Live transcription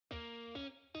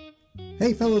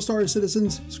Hey fellow Star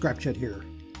Citizens, Scrapchat here.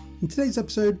 In today's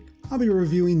episode, I'll be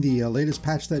reviewing the latest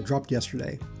patch that dropped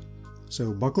yesterday.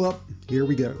 So buckle up, here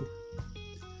we go.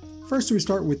 First we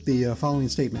start with the following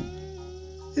statement.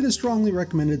 It is strongly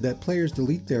recommended that players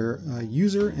delete their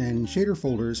user and shader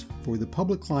folders for the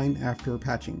public line after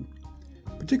patching,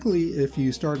 particularly if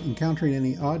you start encountering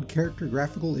any odd character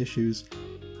graphical issues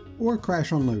or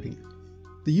crash on loading.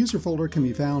 The user folder can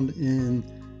be found in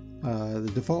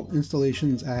the default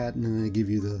installations at, and then they give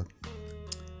you the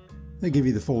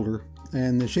folder,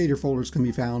 and the shader folders can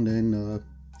be found in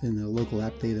the local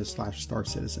app data / Star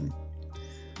Citizen.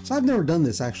 So I've never done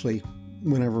this actually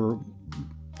whenever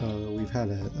we've had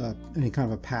any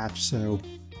kind of a patch, so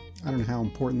I don't know how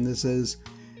important this is.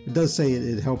 It does say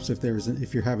it helps if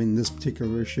you're having this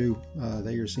particular issue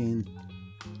that you're seeing,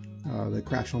 the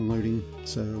crash on loading.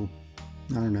 So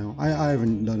I don't know. I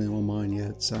haven't done it on mine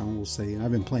yet, so we'll see.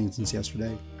 I've been playing since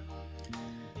yesterday.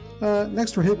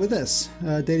 Next we're hit with this.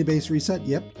 Database reset.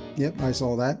 Yep, I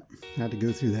saw that. Had to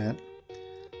go through that.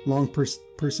 Long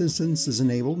persistence is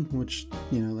enabled, which,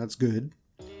 that's good.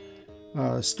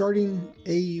 Starting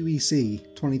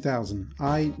AUEC 20,000.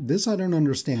 I don't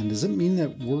understand. Does it mean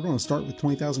that we're going to start with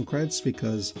 20,000 credits?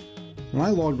 Because when I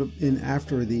logged in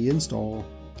after the install,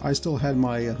 I still had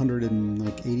my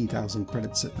 180,000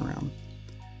 credits sitting around.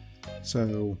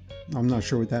 So I'm not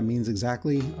sure what that means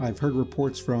exactly. I've heard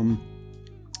reports from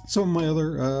some of my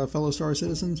other fellow Star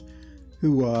Citizens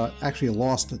who actually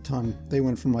lost a ton. They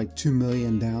went from like 2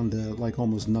 million down to like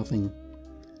almost nothing.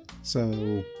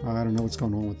 So I don't know what's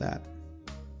going on with that.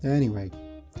 Anyway,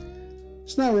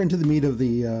 so now we're into the meat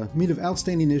of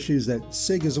outstanding issues that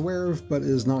SIG is aware of but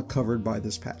is not covered by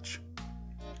this patch.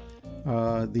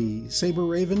 The Saber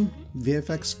Raven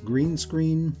VFX green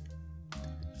screen.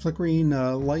 Flickering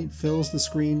light fills the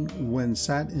screen when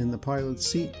sat in the pilot's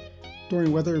seat.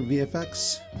 During weather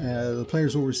VFX, the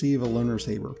players will receive a loner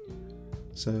saber.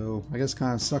 So I guess it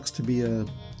kind of sucks to be a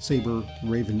Saber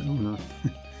Raven owner.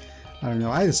 I don't know,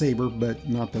 I had a Saber, but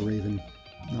not the Raven.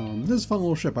 This is a fun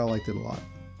little ship, I liked it a lot.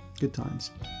 Good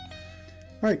times.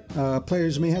 Alright,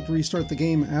 players may have to restart the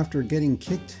game after getting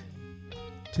kicked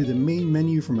to the main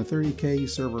menu from a 30k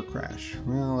server crash.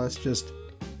 Well, that's just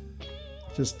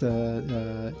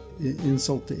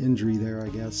insult to injury there, I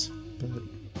guess. But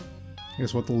I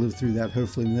guess we'll have to live through that.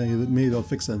 Hopefully, maybe they'll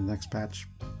fix it in the next patch.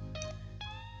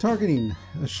 Targeting.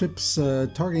 A ship's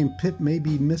targeting pip may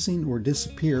be missing or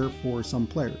disappear for some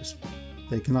players.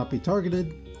 They cannot be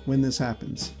targeted when this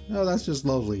happens. Oh, that's just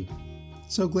lovely.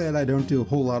 So glad I don't do a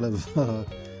whole lot of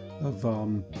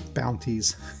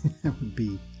bounties. That would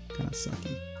be kind of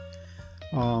sucky.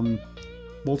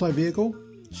 Multi-vehicle.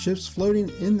 Ships floating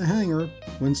in the hangar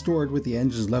when stored with the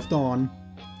engines left on,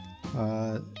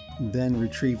 then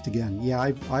retrieved again. Yeah,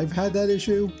 I've had that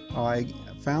issue. I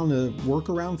found a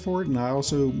workaround for it, and I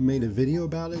also made a video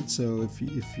about it. So if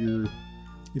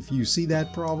you see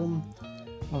that problem,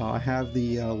 I have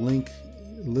the link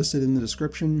listed in the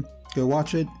description. Go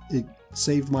watch it. It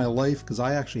saved my life because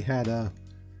I actually had a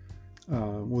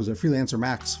Freelancer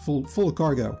Max full of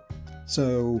cargo.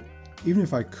 So even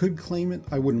if I could claim it,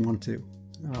 I wouldn't want to.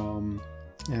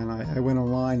 And I went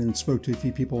online and spoke to a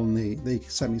few people, and they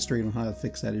set me straight on how to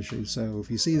fix that issue. So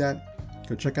if you see that,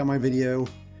 go check out my video.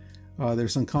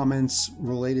 There's some comments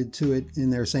related to it in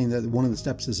there saying that one of the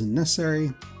steps isn't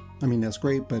necessary. I mean, that's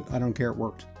great, but I don't care, it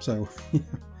worked. So in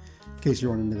case you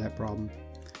run into that problem.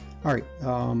 Alright,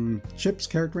 ships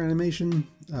character animation.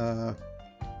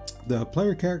 The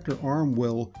player character arm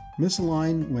will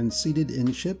misalign when seated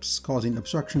in ships, causing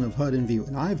obstruction of HUD and view.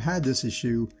 And I've had this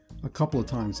issue a couple of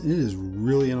times, and it is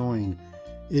really annoying.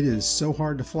 It is so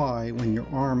hard to fly when your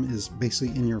arm is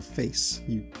basically in your face.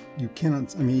 You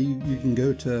cannot, I mean, you can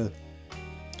go to,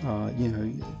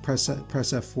 press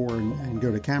F4 and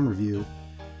go to camera view,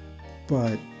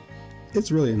 but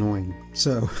it's really annoying.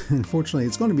 So unfortunately,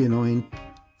 it's going to be annoying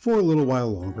for a little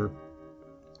while longer.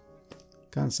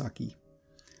 Kind of sucky.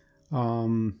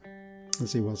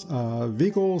 Let's see what else.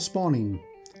 Vehicle spawning.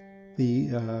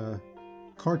 The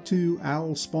Cartu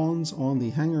Owl spawns on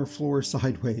the hangar floor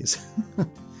sideways.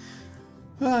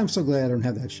 I'm so glad I don't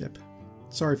have that ship.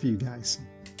 Sorry for you guys.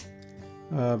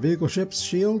 Vehicle ships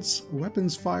shields.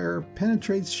 Weapons fire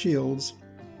penetrates shields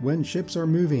when ships are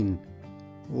moving.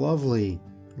 Lovely.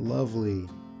 Lovely.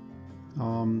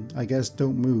 I guess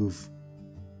don't move.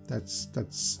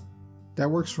 That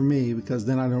works for me because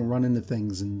then I don't run into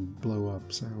things and blow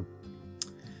up. So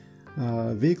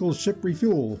vehicle ship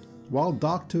refuel. While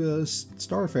docked to a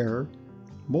Starfarer,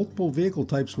 multiple vehicle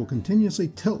types will continuously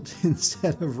tilt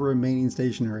instead of remaining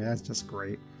stationary. That's just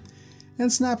great.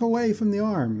 And snap away from the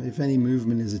arm if any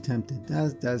movement is attempted.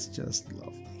 That's just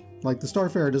lovely. Like the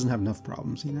Starfarer doesn't have enough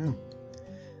problems, you know.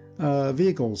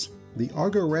 Vehicles. The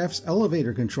Argo Raft's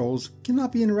elevator controls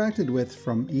cannot be interacted with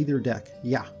from either deck.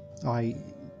 Yeah,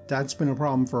 that's been a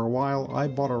problem for a while. I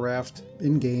bought a raft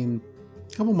in-game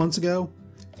a couple months ago,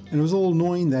 and it was a little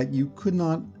annoying that you could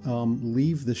not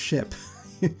leave the ship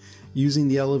using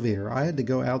the elevator. I had to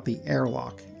go out the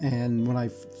airlock, and when I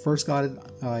first got it,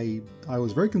 I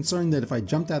was very concerned that if I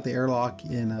jumped out the airlock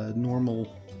in a normal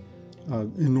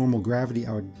gravity,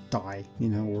 I would die, you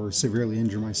know, or severely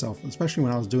injure myself, especially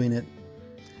when I was doing it.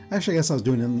 Actually, I guess I was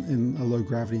doing it in a low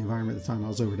gravity environment at the time. I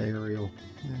was over to Ariel,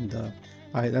 and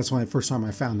that's when the first time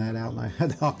I found that out, and I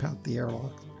had to hop out the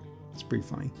airlock. It's pretty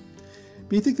funny.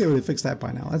 But you think they would have fixed that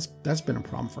by now? That's been a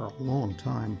problem for a long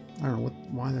time. I don't know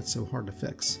why that's so hard to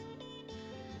fix.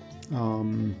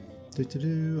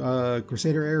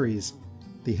 Crusader Ares.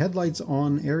 The headlights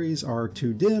on Ares are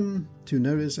too dim to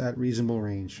notice at reasonable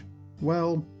range.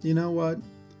 Well, you know what?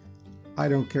 I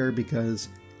don't care because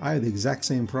I have the exact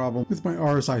same problem with my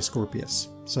RSI Scorpius.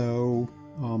 So,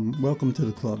 welcome to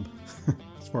the club,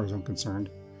 as far as I'm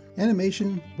concerned.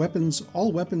 Animation, weapons,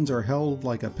 all weapons are held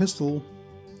like a pistol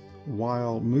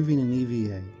while moving in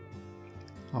EVA.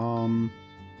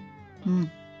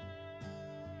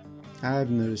 I've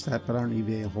noticed that, but I don't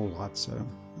EVA a whole lot, so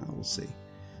we'll see.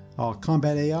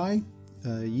 Combat AI.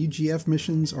 UGF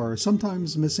missions are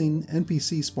sometimes missing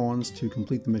NPC spawns to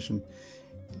complete the mission.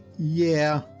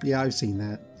 Yeah, I've seen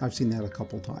that. I've seen that a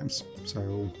couple times,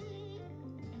 so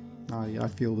I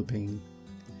feel the pain.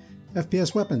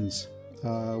 FPS weapons.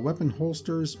 Weapon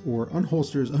holsters or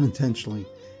unholsters unintentionally.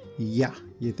 Yeah,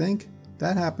 you think?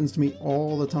 That happens to me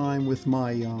all the time with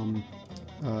my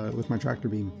tractor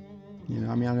beam. You know,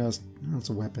 I mean, I know it's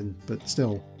a weapon, but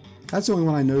still. That's the only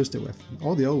one I noticed it with.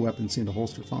 All the other weapons seem to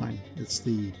holster fine. It's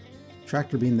the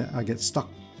tractor beam that I get stuck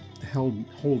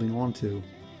holding on to.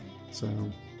 So,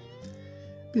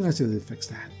 be nice if they fix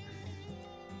that.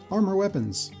 Armor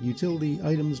weapons. Utility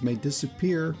items may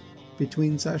disappear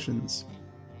between sessions.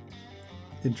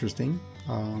 Interesting.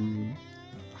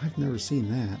 I've never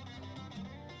seen that.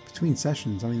 Between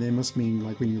sessions, I mean, they must mean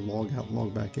like when you log out,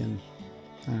 log back in.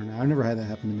 I don't know. I've never had that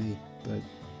happen to me, but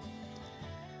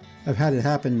I've had it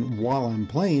happen while I'm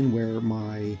playing where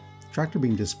my tractor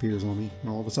beam disappears on me, and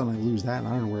all of a sudden I lose that, and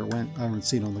I don't know where it went. I don't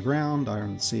see it on the ground. I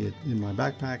don't see it in my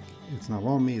backpack. It's not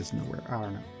on me. It's nowhere. I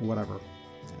don't know. Whatever.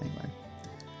 Anyway.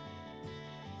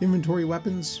 Inventory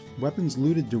weapons. Weapons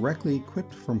looted directly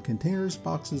equipped from containers,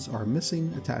 boxes are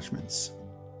missing attachments.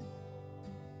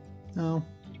 Oh,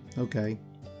 okay.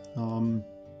 I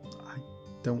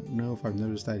don't know if I've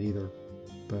noticed that either,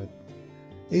 but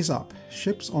Aesop.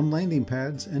 Ships on landing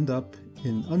pads end up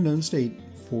in unknown state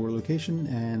for location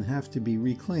and have to be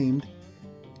reclaimed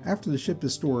after the ship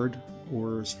is stored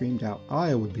or streamed out.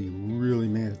 I would be really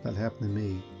mad if that happened to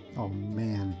me. Oh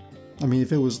man. I mean,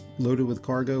 if it was loaded with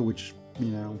cargo, which, you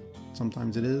know,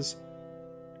 sometimes it is,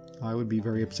 I would be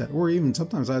very upset. Or even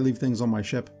sometimes I leave things on my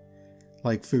ship,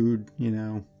 like food, you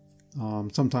know.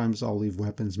 Sometimes I'll leave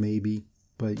weapons, maybe,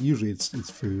 but usually it's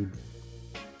food.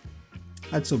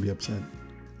 I'd still be upset.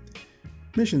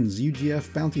 Missions.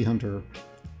 UGF Bounty Hunter.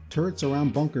 Turrets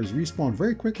around bunkers respawn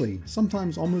very quickly,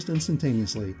 sometimes almost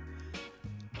instantaneously.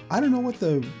 I don't know what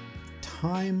the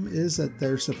time is that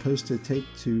they're supposed to take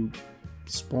to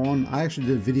spawn. I actually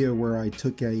did a video where I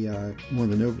took took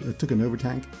a Nova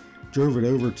tank, drove it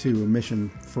over to a mission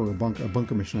for a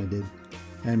bunker mission I did,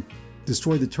 and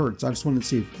destroyed the turrets. I just wanted to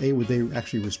see if would they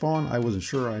actually respawn. I wasn't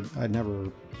sure. I'd never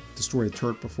destroyed a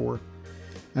turret before.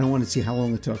 And I wanted to see how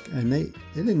long it took, and they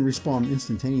didn't respawn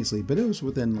instantaneously, but it was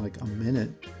within like a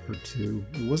minute or two.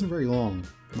 It wasn't very long,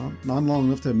 not long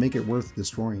enough to make it worth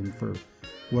destroying for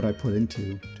what I put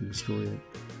into to destroy it.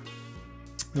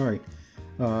 All right,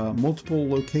 multiple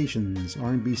locations,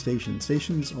 R&B stations.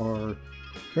 Stations are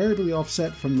variably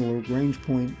offset from the Lagrange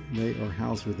point they are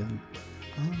housed within.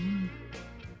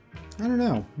 I don't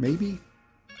know, maybe.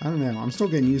 I don't know. I'm still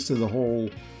getting used to the whole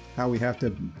how we have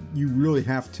to. You really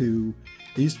have to.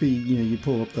 It used to be, you know, you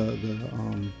pull up the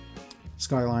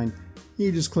skyline,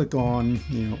 you just click on,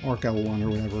 you know, Arc L1 or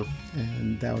whatever,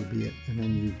 and that would be it. And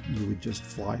then you would just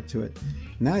fly to it.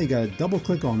 Now you got to double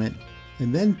click on it,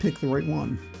 and then pick the right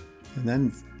one, and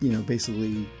then, you know,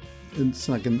 basically, it's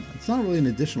not really an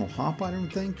additional hop, I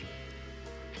don't think,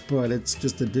 but it's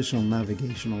just additional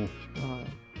navigational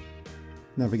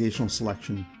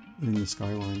selection in the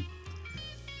skyline.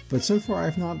 But so far,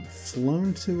 I've not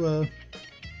flown to a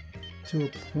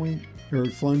point, or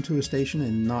flown to a station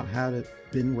and not had it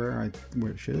been where it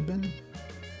should have been.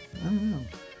 I don't know.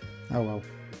 Oh well.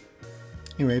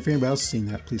 Anyway, if anybody else has seen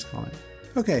that, please comment.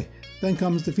 Okay, then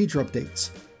comes the feature updates.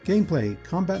 Gameplay,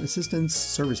 combat assistance,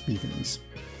 service beacons.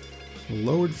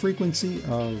 Lowered frequency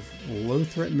of low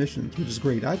threat missions, which is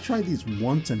great. I tried these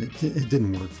once and it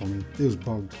didn't work for me. It was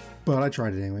bugged, but I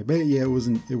tried it anyway. But yeah, it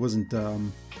wasn't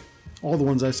all the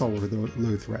ones I saw were the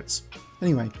low threats.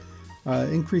 Anyway,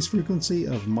 increased frequency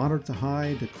of moderate to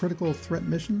high to critical threat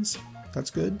missions. That's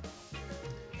good.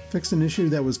 Fixed an issue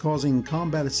that was causing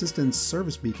combat assistance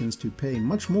service beacons to pay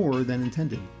much more than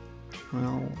intended.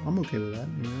 Well, I'm okay with that.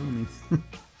 You know,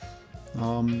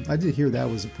 I mean, I did hear that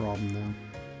was a problem though.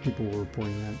 People were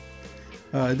reporting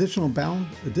that. Additional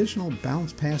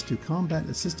bounce pass to combat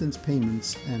assistance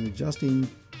payments and adjusting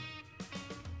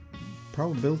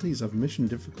probabilities of mission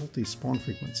difficulty spawn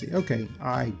frequency. Okay,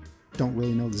 I don't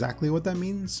really know exactly what that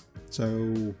means,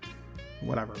 so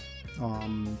whatever.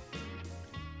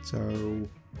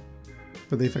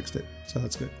 But they fixed it, so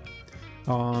that's good.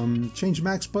 Change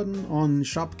max button on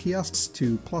shop kiosks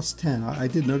to +10. I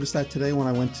did notice that today when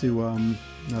I went to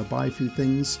buy a few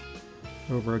things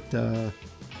over at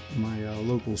my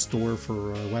local store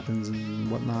for weapons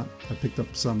and whatnot. I picked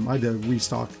up some. I had to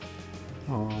restock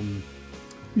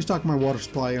my water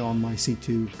supply on my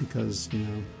C2 because, you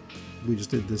know, we just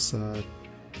did this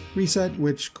reset,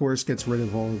 which of course gets rid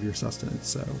of all of your sustenance.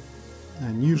 So,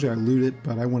 and usually I loot it,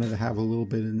 but I wanted to have a little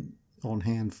bit on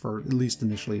hand for at least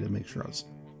initially to make sure I was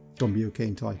going to be okay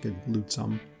until I could loot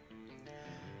some.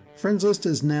 Friends list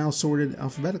is now sorted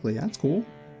alphabetically. That's cool.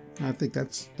 I think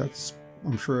that's.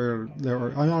 I'm sure there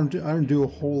are. I don't do a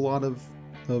whole lot of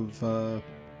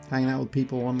hanging out with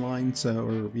people online, so,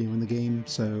 or you know, in the game.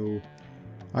 So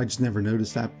I just never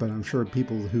noticed that. But I'm sure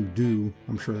people who do,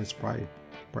 I'm sure that's probably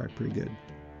pretty good.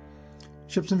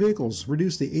 Ships and vehicles.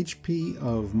 Reduce the HP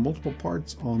of multiple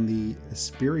parts on the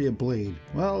Asperia blade.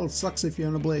 Well, it sucks if you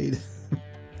own a blade.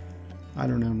 I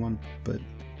don't own one, but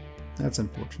that's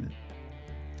unfortunate.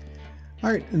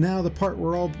 Alright, and now the part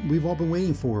we've all been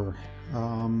waiting for.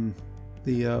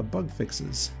 The bug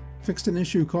fixes. Fixed an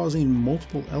issue causing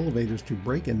multiple elevators to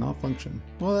break and not function.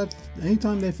 Well,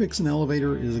 anytime they fix an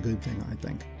elevator is a good thing, I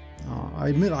think. I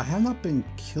admit I have not been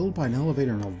killed by an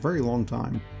elevator in a very long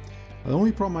time. The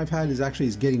only problem I've had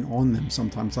is getting on them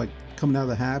sometimes, like coming out of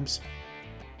the habs.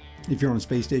 If you're on a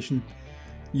space station,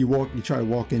 you try to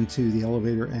walk into the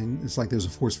elevator and it's like there's a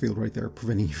force field right there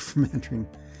preventing you from entering.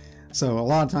 So a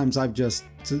lot of times I've just,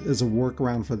 as a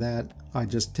workaround for that, I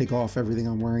just take off everything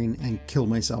I'm wearing and kill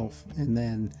myself, and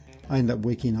then I end up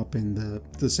waking up in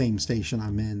the same station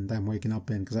I'm in that I'm waking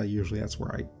up in, because that's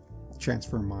where I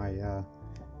transfer my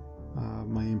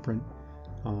my imprint.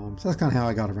 So that's kind of how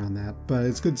I got around that, but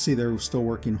it's good to see they're still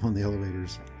working on the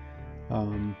elevators.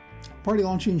 Party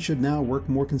launching should now work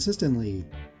more consistently.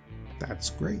 That's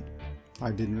great.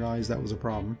 I didn't realize that was a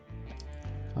problem.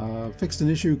 Fixed an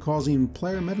issue causing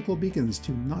player medical beacons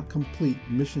to not complete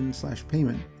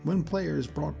mission/payment when players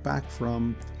brought back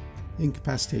from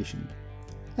incapacitation.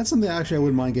 That's something actually I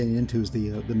wouldn't mind getting into, is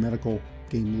the medical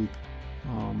game loop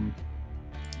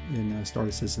in Star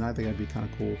Citizen. I think that'd be kind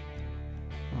of cool.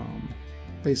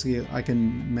 Basically, I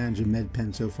can manage a med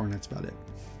pen so far, and that's about it.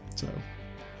 So,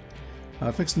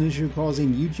 fixed an issue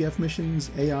causing UGF missions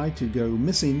AI to go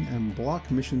missing and block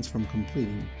missions from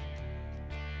completing.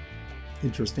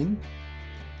 Interesting.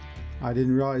 I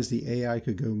didn't realize the AI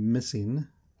could go missing.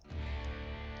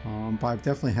 But I've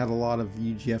definitely had a lot of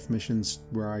UGF missions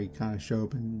where I kind of show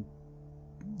up and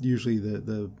usually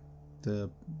the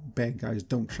bad guys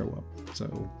don't show up.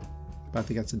 So I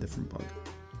think that's a different bug.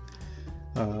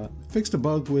 Fixed a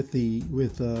bug with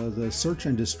the search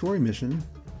and destroy mission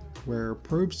where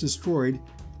probes destroyed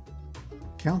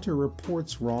counter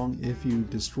reports wrong if you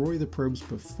destroy the probes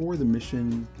before the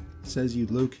mission says you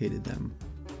located them.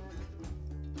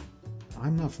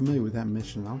 I'm not familiar with that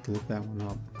mission. I'll have to look that one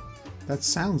up. That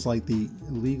sounds like the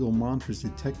illegal monsters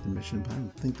detected mission, but I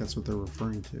don't think that's what they're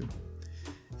referring to.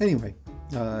 Anyway,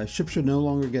 ships should no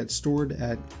longer get stored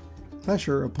at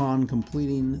Klesher upon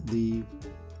completing the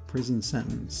prison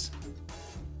sentence.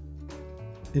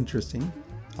 Interesting.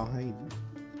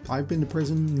 I've been to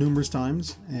prison numerous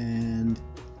times, and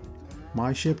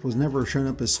my ship was never shown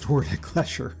up as stored at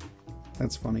Klesher.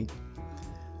 That's funny.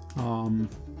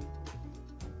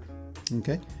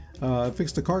 Okay.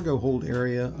 Fixed a cargo hold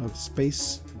area of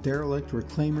space derelict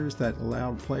reclaimers that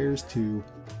allowed players to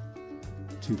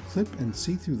clip and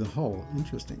see through the hull.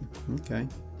 Interesting. Okay.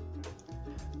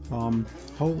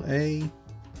 Hull A,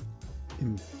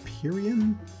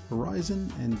 Empyrean,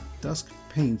 Horizon, and Dusk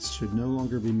paints should no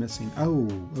longer be missing. Oh,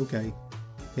 okay.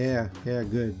 Yeah,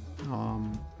 good.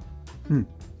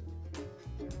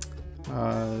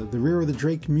 The rear of the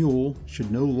Drake Mule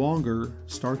should no longer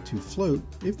start to float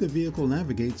if the vehicle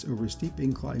navigates over steep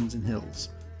inclines and hills.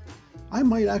 I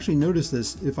might actually notice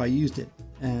this if I used it.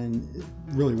 And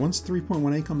really, once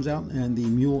 3.1a comes out and the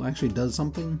mule actually does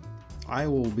something, I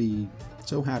will be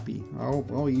so happy.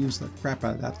 I'll use the crap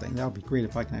out of that thing. That would be great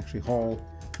if I can actually haul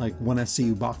like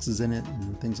 1SCU boxes in it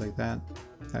and things like that.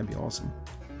 That'd be awesome.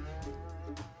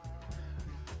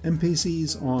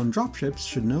 NPCs on dropships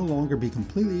should no longer be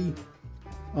completely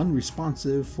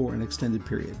unresponsive for an extended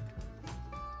period.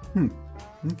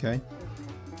 Okay.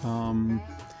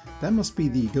 That must be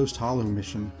the Ghost Hollow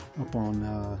mission up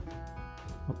on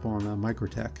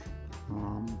Microtech.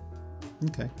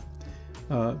 Okay.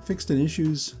 Fixed an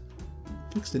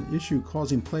issue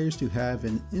causing players to have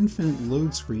an infinite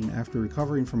load screen after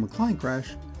recovering from a client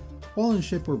crash while in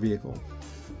ship or vehicle.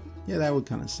 Yeah, that would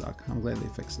kind of suck. I'm glad they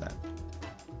fixed that.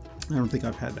 I don't think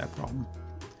I've had that problem.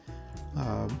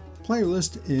 Player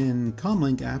list in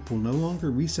Comlink app will no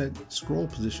longer reset scroll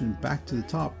position back to the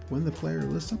top when the player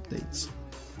list updates.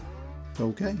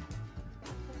 Okay.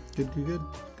 Good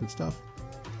stuff.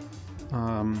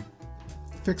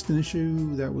 Fixed an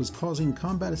issue that was causing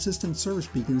combat assistance service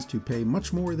beacons to pay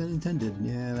much more than intended.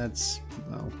 Yeah, that's,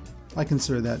 well, I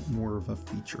consider that more of a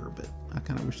feature, but I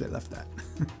kind of wish they left that.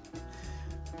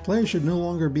 Players should no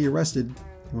longer be arrested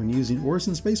when using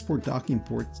Orison Spaceport docking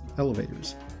port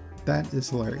elevators. That is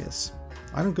hilarious.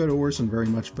 I don't go to Orison very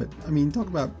much, but I mean, talk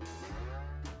about,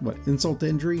 what, insult to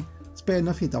injury? It's bad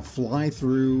enough you have to fly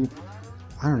through,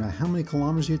 I don't know how many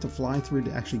kilometers you have to fly through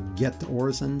to actually get to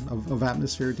Orison, of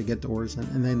atmosphere to get to Orison,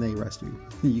 and then they arrest you.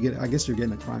 I guess you're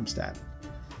getting a crime stat.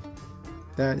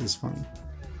 That is funny.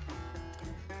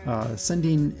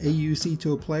 Sending AUC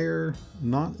to a player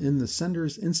not in the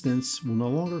sender's instance will no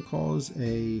longer cause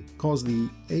the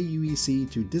AUEC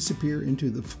to disappear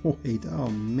into the void. Oh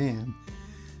man.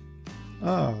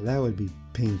 Oh, that would be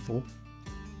painful.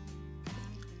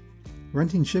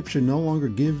 Renting ship should no longer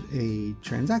give a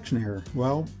transaction error.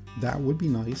 Well, that would be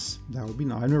nice. That would be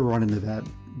nice. I've never run into that,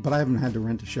 but I haven't had to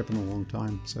rent a ship in a long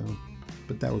time, so,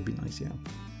 but that would be nice, yeah.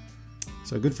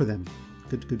 So good for them.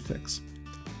 Good fix.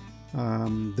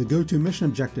 The go-to mission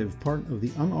objective, part of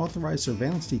the unauthorized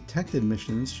surveillance detected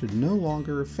missions, should no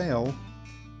longer fail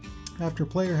after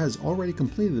player has already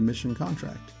completed the mission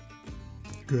contract.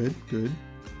 Good.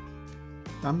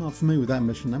 I'm not familiar with that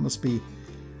mission. That must be,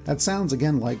 that sounds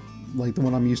again like the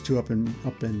one I'm used to up in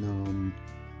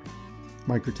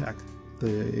Microtech,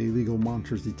 the illegal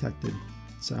monitors detected.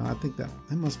 So I think that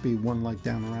must be one like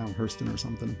down around Hurston or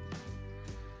something.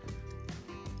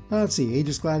 Let's see,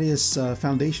 Aegis Gladius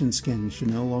Foundation skin should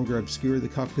no longer obscure the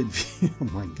cockpit view. Oh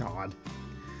my god.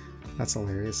 That's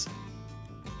hilarious.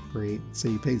 Great. So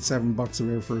you paid $7 or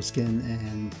whatever for a skin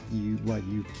and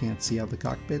you can't see out the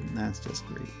cockpit? That's just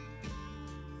great.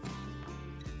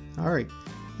 Alright.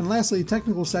 And lastly,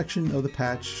 technical section of the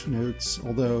patch notes,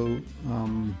 although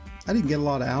I didn't get a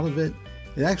lot out of it.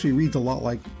 It actually reads a lot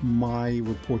like my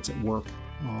reports at work.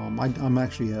 I'm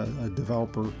actually a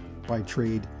developer by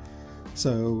trade.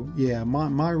 So yeah,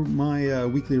 my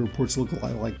weekly reports look a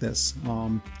lot like this.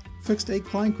 Fixed 8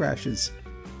 client crashes,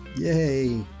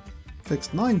 yay!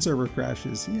 Fixed 9 server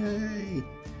crashes, yay!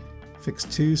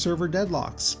 Fixed 2 server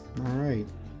deadlocks, alright.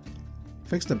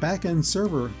 Fixed a back-end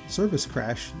server service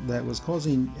crash that was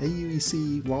causing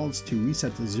AUEC wallets to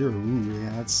reset to 0. Ooh,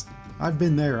 yeah, I've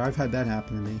been there, I've had that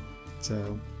happen to me.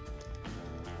 So,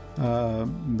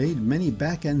 made many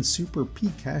back-end super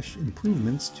P-cache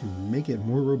improvements to make it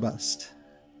more robust.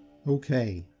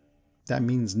 Okay, that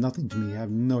means nothing to me. I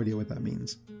have no idea what that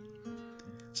means.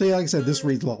 So yeah, like I said, this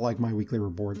reads a lot like my weekly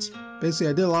reports. Basically,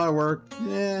 I did a lot of work.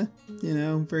 Yeah, you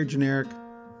know, very generic.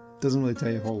 Doesn't really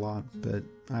tell you a whole lot, but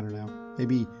I don't know.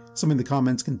 Maybe some in the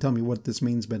comments can tell me what this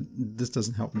means, but this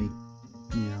doesn't help me,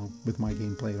 you know, with my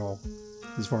gameplay at all,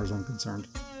 as far as I'm concerned.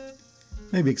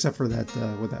 Maybe except for that,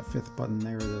 with that 5th button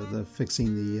there, the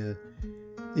fixing the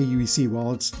AUEC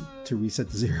wallets to reset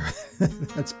to 0.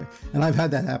 That's bad. And I've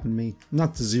had that happen to me.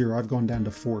 Not to 0, I've gone down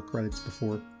to 4 credits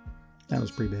before. That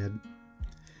was pretty bad.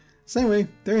 So anyway,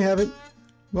 there you have it.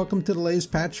 Welcome to the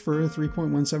latest patch for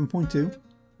 3.17.2.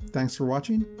 Thanks for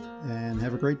watching, and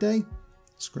have a great day.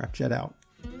 Scrapchat out.